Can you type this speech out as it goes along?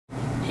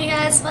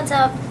guys, what's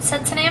up?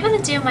 So today I'm going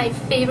to do my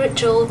favorite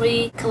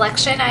jewelry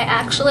collection.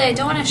 I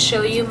don't want to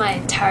show you my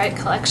entire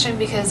collection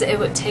because it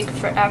would take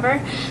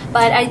forever,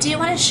 but I do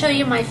want to show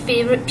you my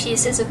favorite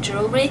pieces of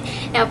jewelry.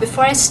 Now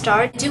before I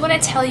start, I do want to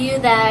tell you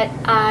that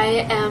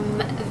I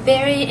am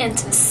very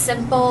into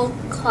simple,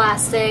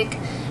 classic,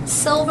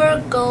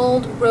 silver,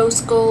 gold,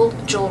 rose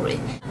gold jewelry.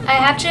 I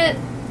have to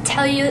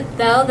tell you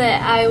though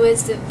that I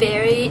was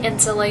very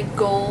into like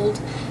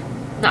bold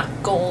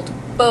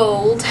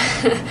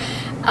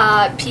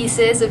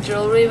pieces of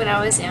jewelry when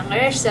I was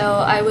younger, so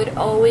I would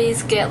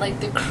always get like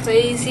the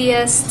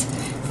craziest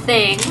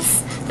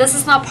things. This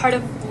is not part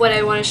of what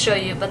I want to show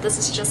you, but this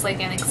is just like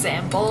an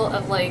example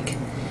of like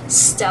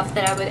stuff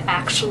that I would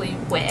actually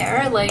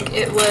wear. Like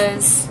it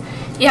was,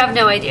 you have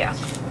no idea.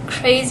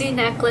 Crazy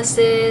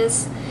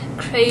necklaces,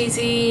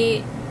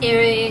 crazy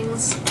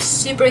earrings,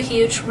 super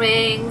huge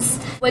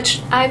rings,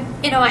 which I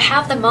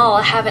have them all.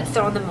 I haven't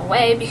thrown them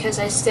away because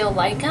I still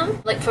like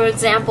them. Like for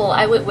example,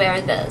 I would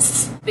wear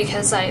this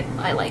because I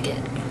like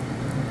it.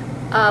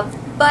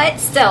 But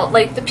still,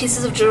 like the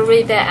pieces of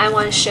jewelry that I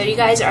want to show you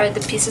guys are the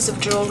pieces of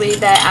jewelry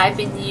that I've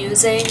been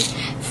using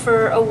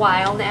for a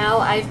while now.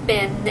 I've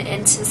been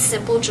into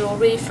simple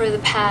jewelry for the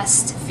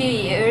past few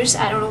years.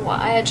 I don't know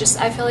why.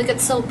 I feel like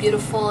it's so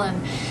beautiful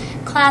and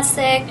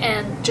classic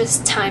and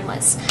just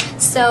timeless.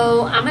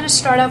 So I'm going to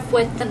start off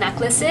with the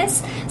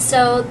necklaces.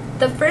 So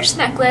the first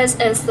necklace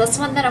is this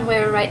one that I'm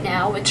wearing right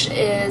now, which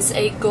is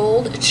a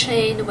gold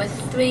chain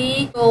with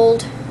 3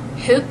 gold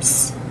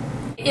hoops.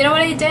 You know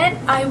what I did?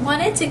 I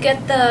wanted to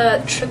get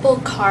the triple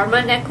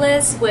karma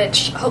necklace,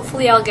 which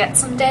hopefully I'll get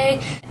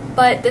someday,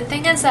 but the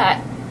thing is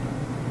that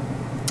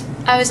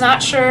I was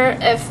not sure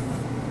if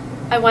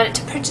I wanted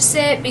to purchase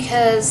it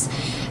because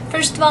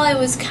first of all, it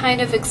was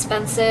kind of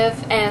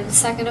expensive, and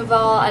second of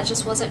all, I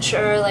just wasn't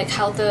sure like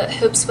how the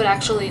hoops would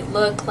actually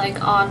look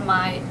like on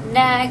my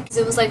neck.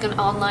 It was like an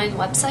online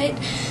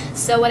website.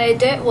 So what I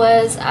did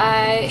was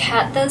I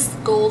had this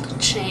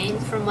gold chain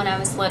from when I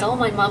was little.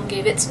 My mom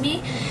gave it to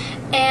me,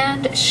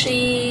 and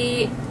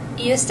she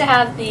used to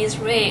have these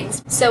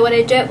rings. So what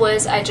I did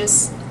was I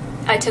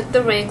took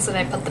the rings and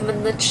I put them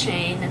in the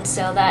chain, and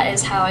so that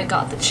is how I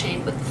got the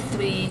chain with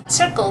 3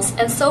 circles,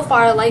 and so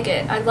far I like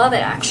it. I love it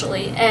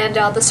actually. And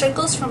the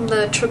circles from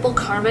the triple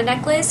karma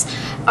necklace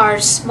are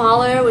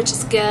smaller, which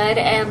is good,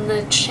 and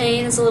the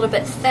chain is a little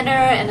bit thinner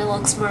and it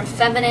looks more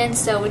feminine,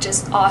 so which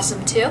is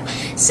awesome too.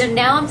 So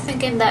now I'm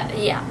thinking that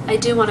yeah, I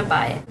do want to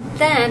buy it.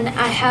 Then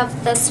I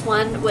have this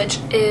one, which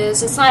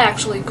is, it's not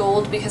actually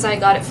gold because I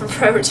got it from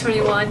Forever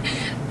 21,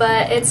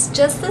 but it's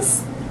just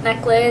this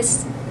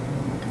necklace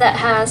that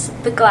has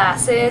the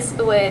glasses,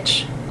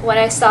 which when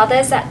I saw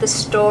this at the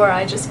store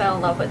I just fell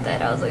in love with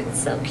it. I was like,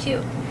 it's so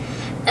cute.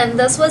 And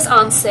this was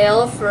on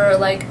sale for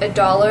like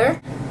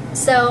 $1,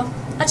 so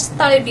I just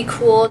thought it'd be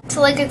cool to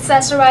like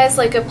accessorize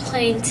like a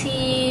plain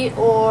tee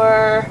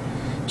or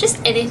just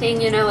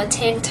anything, you know, a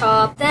tank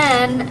top.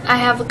 Then I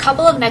have a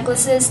couple of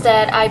necklaces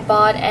that I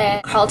bought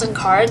at Carlton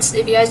Cards.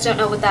 If you guys don't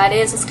know what that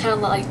is, it's kind of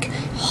like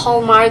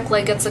Hallmark,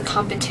 like it's a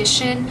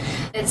competition.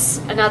 It's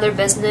another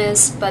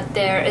business, but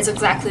there is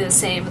exactly the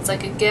same. It's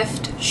like a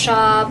gift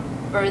shop,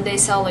 or they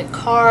sell like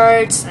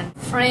cards and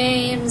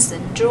frames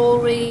and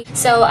jewelry.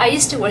 So I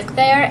used to work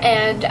there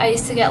and I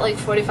used to get like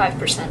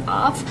 45%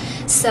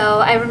 off. So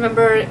I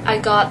remember I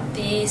got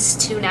these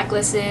 2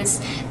 necklaces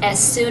as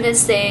soon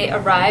as they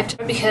arrived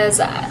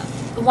because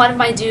one of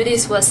my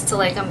duties was to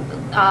like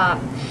I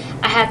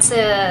had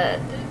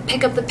to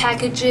pick up the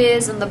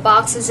packages and the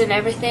boxes and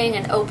everything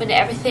and open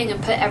everything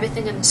and put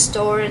everything in the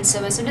store. And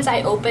so as soon as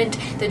I opened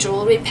the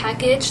jewelry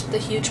package, the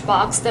huge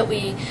box that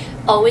we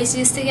always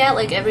used to get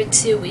like every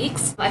 2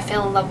 weeks, I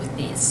fell in love with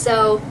these.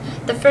 So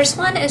the first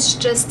one is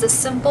just a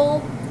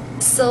simple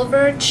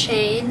silver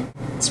chain.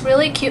 It's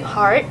really cute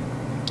heart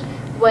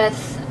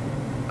with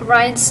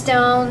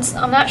rhinestones.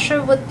 I'm not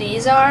sure what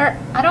these are.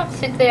 I don't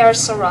think they are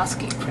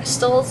Swarovski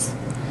crystals.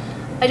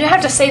 I do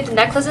have to say the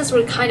necklaces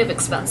were kind of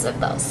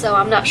expensive though, so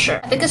I'm not sure.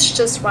 I think it's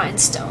just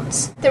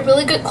rhinestones. They're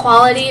really good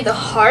quality. The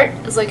heart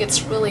is like,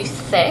 it's really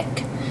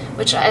thick,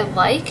 which I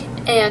like,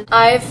 and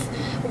I've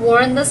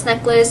worn this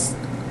necklace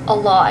a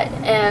lot.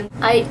 And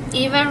I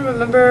even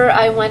remember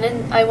I went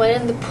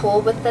in the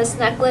pool with this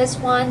necklace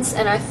once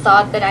and I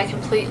thought that I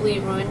completely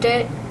ruined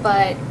it,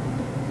 but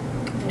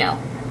no.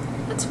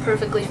 It's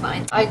perfectly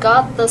fine. I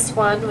got this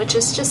one, which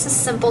is just a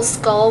simple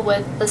skull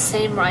with the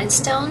same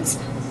rhinestones,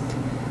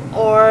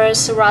 or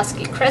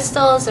Swarovski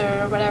crystals,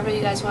 or whatever you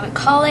guys want to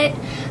call it.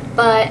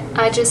 But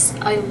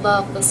I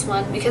love this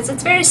one because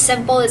it's very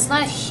simple. It's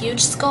not a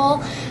huge skull.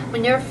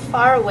 When you're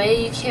far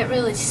away, you can't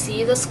really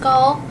see the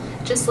skull.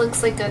 It just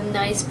looks like a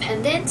nice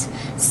pendant.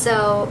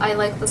 So I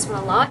like this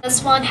one a lot.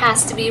 This one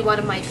has to be one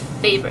of my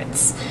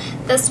favorites.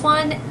 This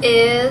one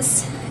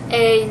is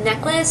a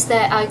necklace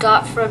that I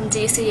got from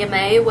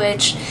DCMA,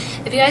 which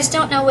if you guys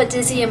don't know what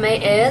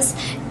DCMA is,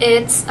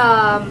 it's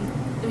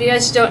if you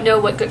guys don't know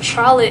what Good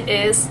Charlotte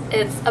is,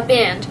 it's a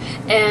band,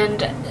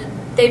 and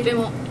they've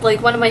been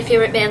like one of my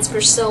favorite bands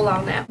for so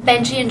long now.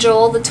 Benji and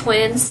Joel, the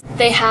twins,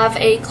 they have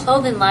a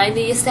clothing line.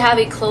 They used to have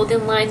a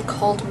clothing line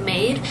called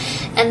Made,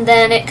 and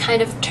then it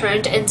kind of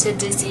turned into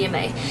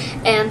DCMA.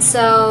 And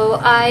so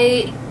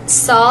I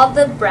saw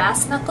the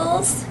brass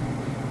knuckles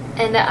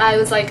and I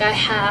was like, I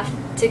have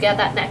to get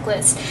that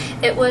necklace.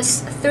 It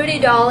was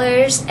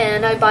 $30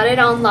 and I bought it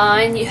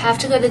online. You have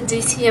to go to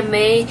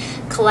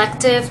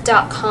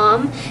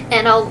dcmacollective.com,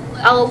 and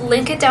I'll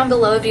link it down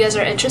below if you guys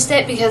are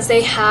interested, because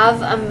they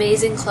have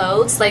amazing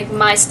clothes, like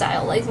my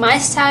style. Like my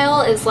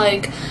style is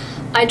like,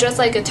 I dress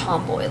like a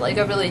tomboy, like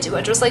I really do.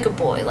 I dress like a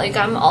boy. Like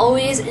I'm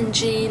always in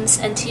jeans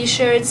and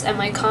t-shirts and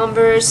my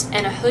Converse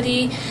and a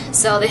hoodie.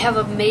 So they have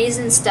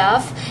amazing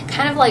stuff,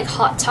 kind of like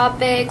Hot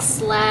Topic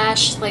 /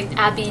 like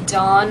Abby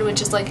Dawn,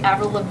 which is like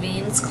Avril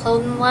Lavigne's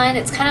clothing line.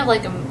 It's kind of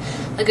like a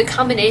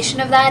combination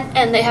of that,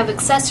 and they have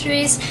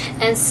accessories.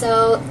 And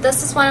so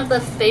this is one of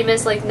the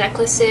famous like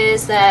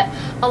necklaces that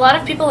a lot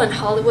of people in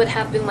Hollywood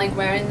have been like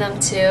wearing them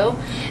too.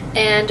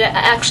 And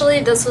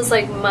actually this was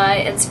like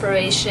my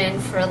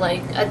inspiration for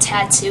like a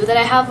tattoo that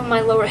I have on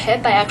my lower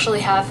hip. I actually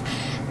have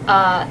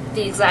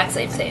the exact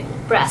same thing,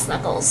 brass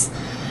knuckles.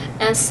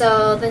 And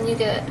so then you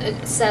get,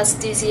 it says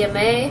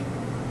DCMA.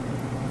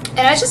 And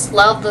I just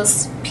love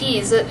this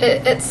piece.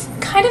 It's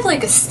kind of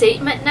like a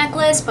statement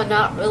necklace, but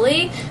not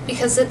really,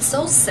 because it's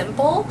so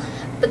simple.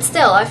 But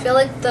still, I feel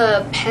like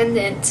the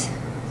pendant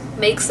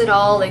makes it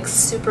all like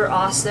super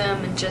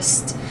awesome, and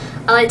just,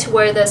 I like to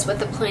wear this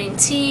with a plain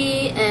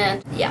tee,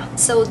 and yeah,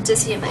 so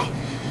DCMA.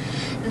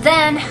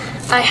 Then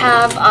I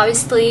have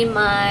obviously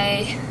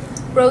my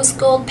rose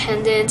gold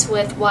pendant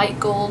with white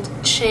gold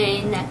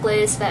chain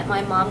necklace that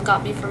my mom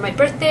got me for my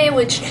birthday,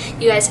 which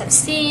you guys have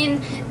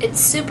seen. It's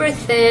super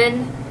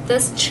thin.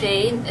 This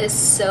chain is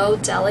so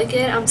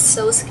delicate. I'm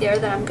so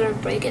scared that I'm gonna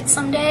break it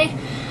someday,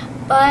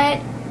 but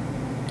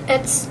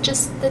it's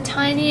just the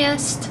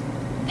tiniest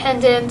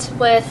pendant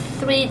with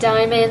 3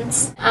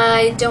 diamonds.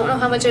 I don't know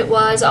how much it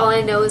was. All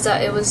I know is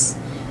that it was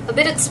a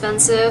bit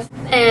expensive,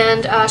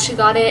 and she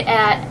got it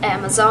at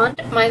Amazon.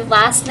 My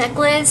last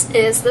necklace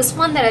is this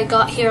one that I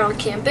got here on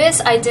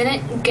campus. I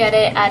didn't get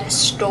it at a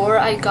store.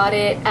 I got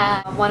it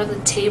at one of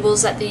the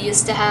tables that they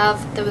used to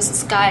have. There was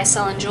this guy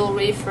selling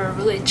jewelry for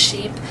really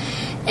cheap,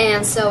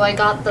 and so I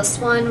got this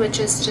one, which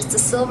is just a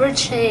silver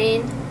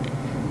chain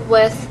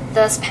with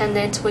this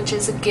pendant, which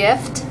is a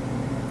gift,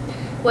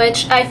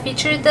 which I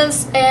featured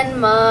this in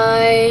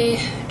my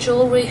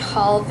jewelry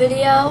haul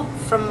video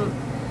from,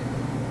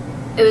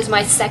 it was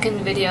my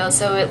second video,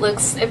 so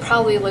it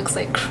probably looks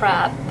like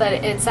crap, but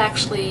it's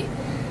actually,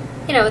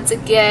 you know, it's a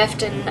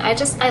gift, and I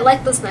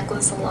like this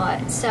necklace a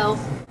lot. So,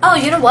 oh,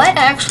 you know what?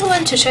 I actually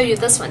wanted to show you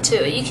this one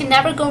too. You can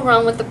never go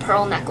wrong with the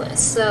pearl necklace.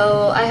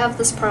 So I have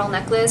this pearl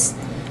necklace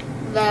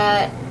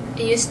that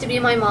it used to be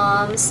my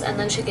mom's, and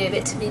then she gave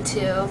it to me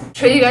too. I'm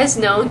sure you guys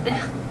know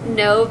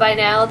by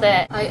now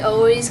that I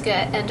always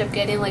end up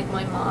getting like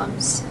my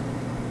mom's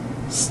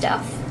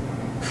stuff.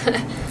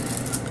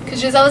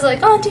 Because she's always like,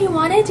 oh, do you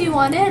want it? Do you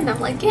want it? And I'm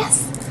like,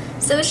 yes.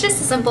 So it's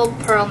just a simple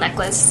pearl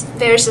necklace.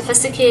 Very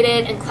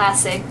sophisticated and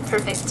classic.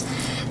 Perfect.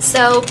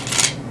 So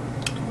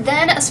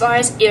then as far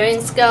as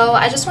earrings go,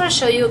 I just want to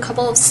show you a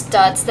couple of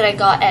studs that I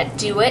got at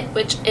Do It,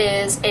 which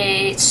is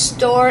a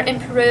store in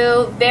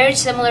Peru, very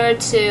similar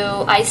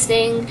to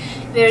Icing,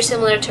 very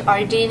similar to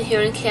Ardeen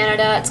here in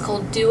Canada. It's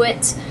called Do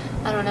It.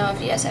 I don't know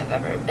if you guys have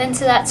ever been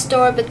to that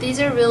store, but these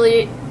are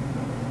really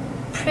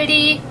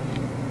pretty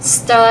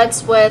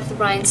studs with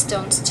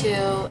rhinestones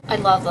too. I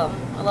love them.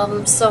 I love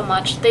them so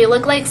much. They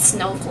look like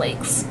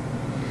snowflakes.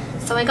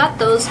 So I got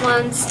those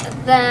ones.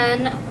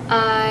 Then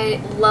I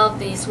love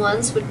these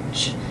ones,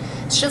 which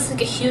it's just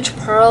like a huge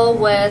pearl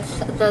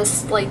with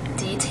this like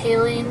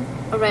detailing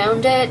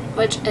around it,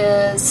 which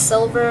is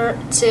silver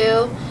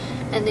too.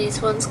 And these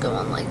ones go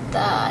on like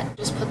that.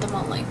 Just put them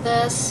on like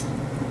this.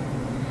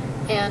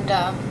 And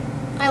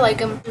I like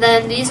them.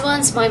 Then these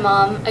ones, my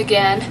mom,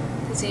 again,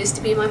 these used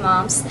to be my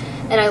mom's,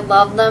 and I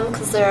love them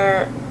because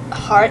they're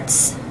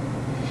hearts,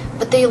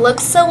 but they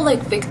look so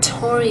like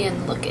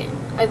Victorian looking.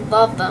 I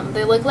love them.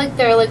 They look like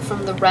they're like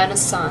from the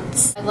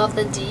Renaissance. I love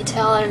the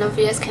detail. I don't know if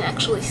you guys can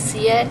actually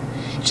see it.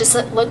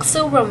 It looks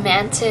so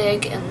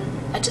romantic, and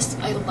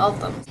I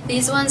love them.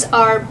 These ones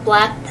are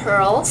black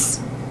pearls,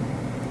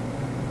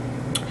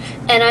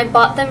 and I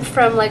bought them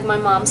from like my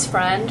mom's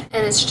friend,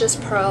 and it's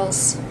just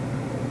pearls,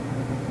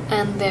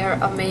 and they're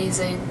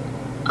amazing.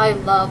 I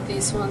love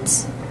these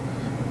ones.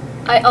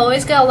 I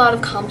always get a lot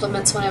of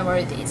compliments when I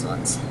wear these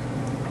ones.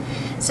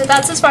 So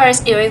that's as far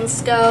as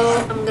earrings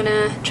go. I'm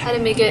gonna try to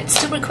make it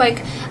super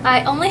quick.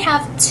 I only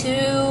have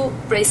 2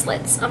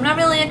 bracelets. I'm not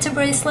really into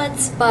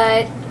bracelets,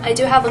 but I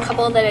do have a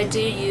couple that I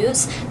do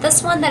use.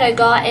 This one that I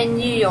got in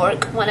New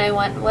York when I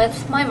went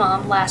with my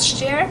mom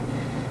last year.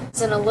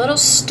 It's in a little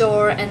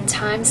store in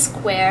Times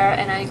Square,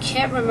 and I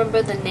can't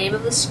remember the name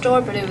of the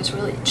store, but it was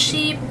really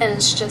cheap, and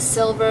it's just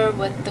silver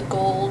with the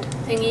gold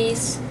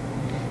thingies.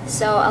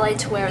 So I like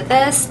to wear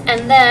this,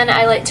 and then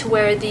I like to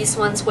wear these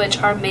ones,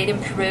 which are made in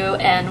Peru.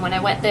 And when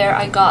I went there,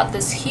 I got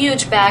this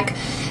huge bag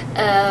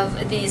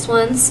of these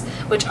ones,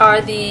 which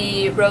are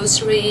the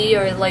rosary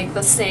or like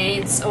the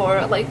saints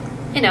or like,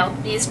 you know,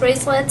 these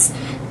bracelets.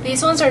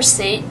 These ones are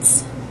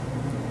saints.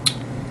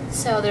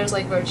 So there's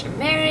like Virgin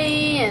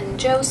Mary and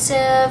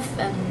Joseph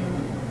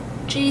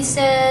and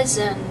Jesus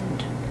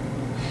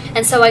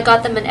and so I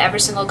got them in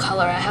every single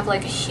color. I have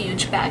like a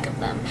huge bag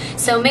of them.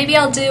 So maybe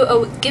I'll do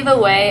a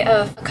giveaway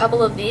of a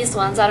couple of these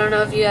ones. I don't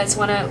know if you guys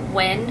want to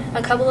win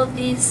a couple of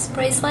these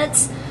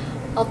bracelets.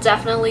 I'll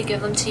definitely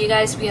give them to you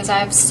guys because I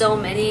have so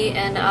many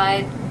and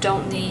I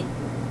don't need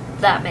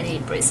that many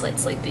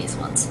bracelets like these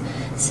ones.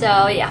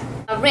 So yeah.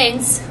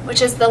 Rings,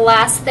 which is the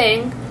last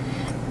thing.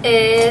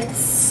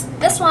 It's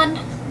this one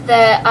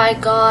that I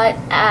got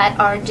at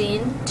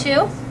Ardene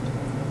too.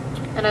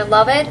 And I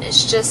love it.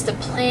 It's just a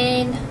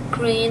plain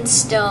green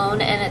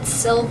stone and it's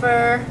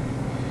silver,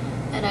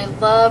 and I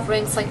love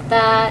rings like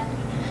that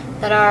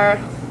are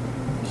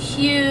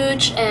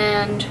huge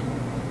and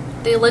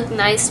they look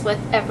nice with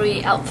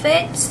every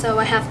outfit. So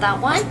I have that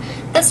one.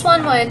 This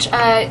one, which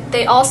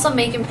they also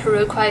make in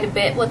Peru quite a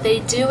bit. What they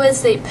do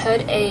is they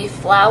put a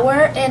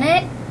flower in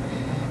it.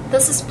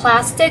 This is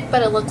plastic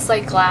but it looks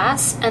like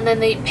glass, and then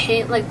they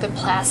paint like the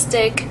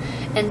plastic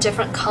in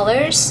different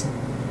colors.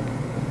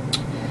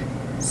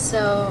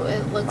 So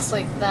it looks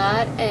like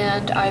that,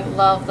 and I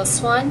love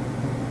this one.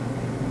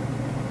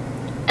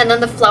 And then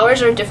the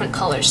flowers are different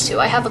colors too.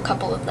 I have a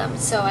couple of them,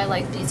 so I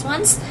like these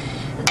ones.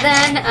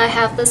 Then I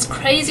have this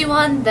crazy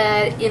one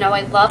that, you know,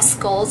 I love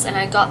skulls, and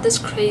I got this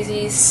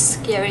crazy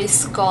scary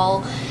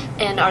skull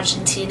in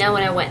Argentina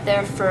when I went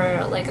there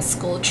for like a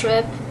school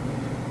trip,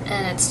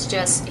 and it's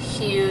just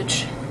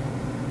huge.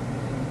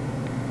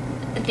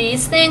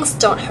 These things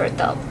don't hurt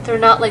though. They're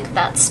not like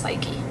that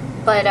spiky,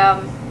 but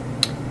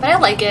I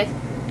like it.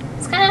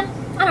 It's kind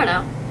of, I don't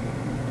know,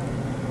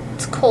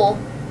 it's cool.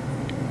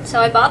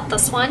 So I bought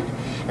this one.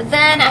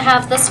 Then I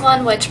have this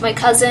one, which my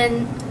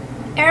cousin,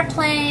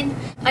 Airplane,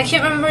 I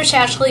can't remember if she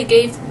actually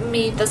gave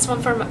me this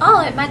one for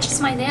oh, it matches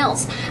my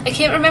nails. I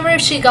can't remember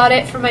if she got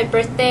it for my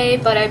birthday,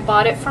 but I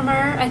bought it from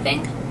her, I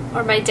think.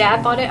 Or my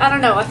dad bought it, I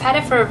don't know. I've had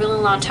it for a really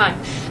long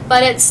time.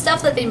 But it's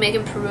stuff that they make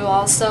in Peru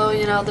also.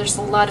 You know, there's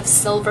a lot of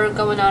silver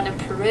going on in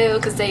Peru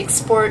because they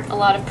export a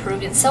lot of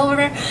Peruvian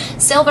silver.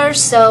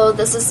 So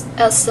this is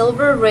a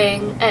silver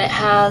ring, and it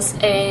has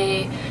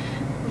a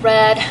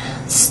red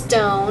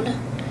stone,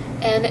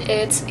 and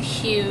it's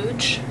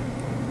huge.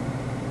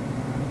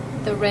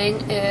 The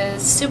ring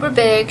is super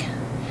big,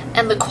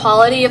 and the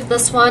quality of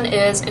this one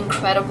is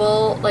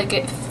incredible. Like,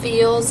 it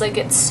feels like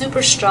it's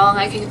super strong.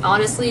 I can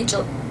honestly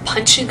just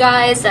punch you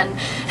guys, and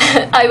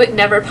I would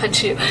never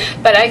punch you,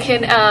 but I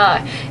can,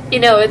 you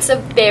know, it's a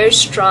very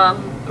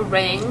strong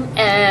ring,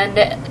 and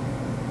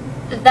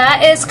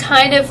that is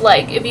kind of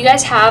like, if you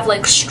guys have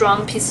like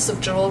strong pieces of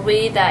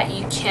jewelry that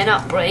you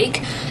cannot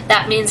break,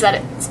 that means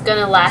that it's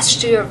gonna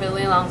last you a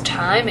really long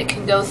time. It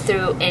can go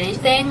through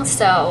anything,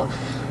 so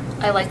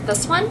I like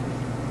this one.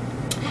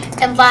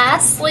 And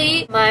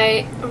lastly,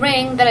 my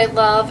ring that I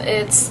love,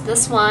 it's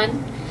this one,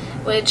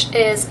 which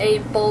is a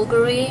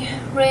Bulgari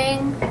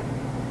ring.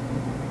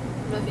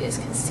 I don't know if you guys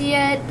can see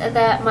it,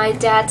 that my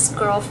dad's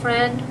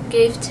girlfriend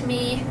gave to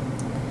me,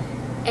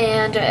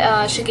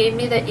 and she gave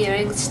me the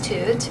earrings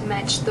too to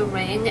match the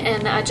ring,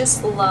 and I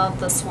just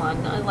love this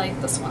one. I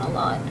like this one a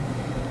lot.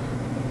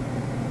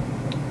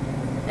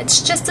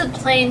 It's just a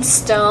plain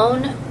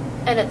stone,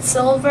 and it's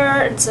silver,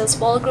 and it says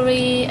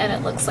Bulgari, and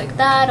it looks like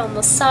that on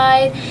the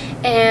side.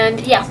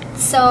 And yeah,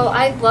 so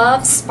I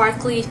love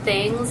sparkly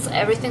things,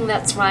 everything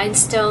that's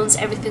rhinestones,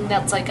 everything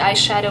that's like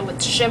eyeshadow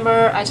with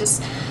shimmer. I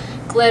just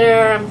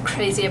glitter, I'm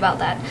crazy about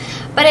that.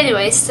 But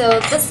anyway, so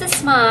this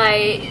is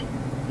my,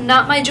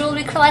 not my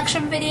jewelry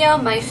collection video,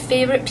 my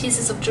favorite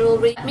pieces of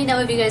jewelry. Let me know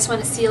if you guys want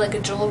to see like a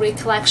jewelry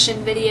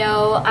collection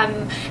video.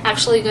 I'm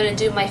actually going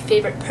to do my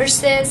favorite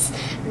purses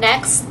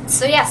next.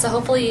 So yeah, so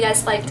hopefully you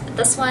guys liked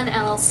this one, and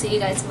I'll see you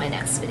guys in my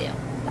next video.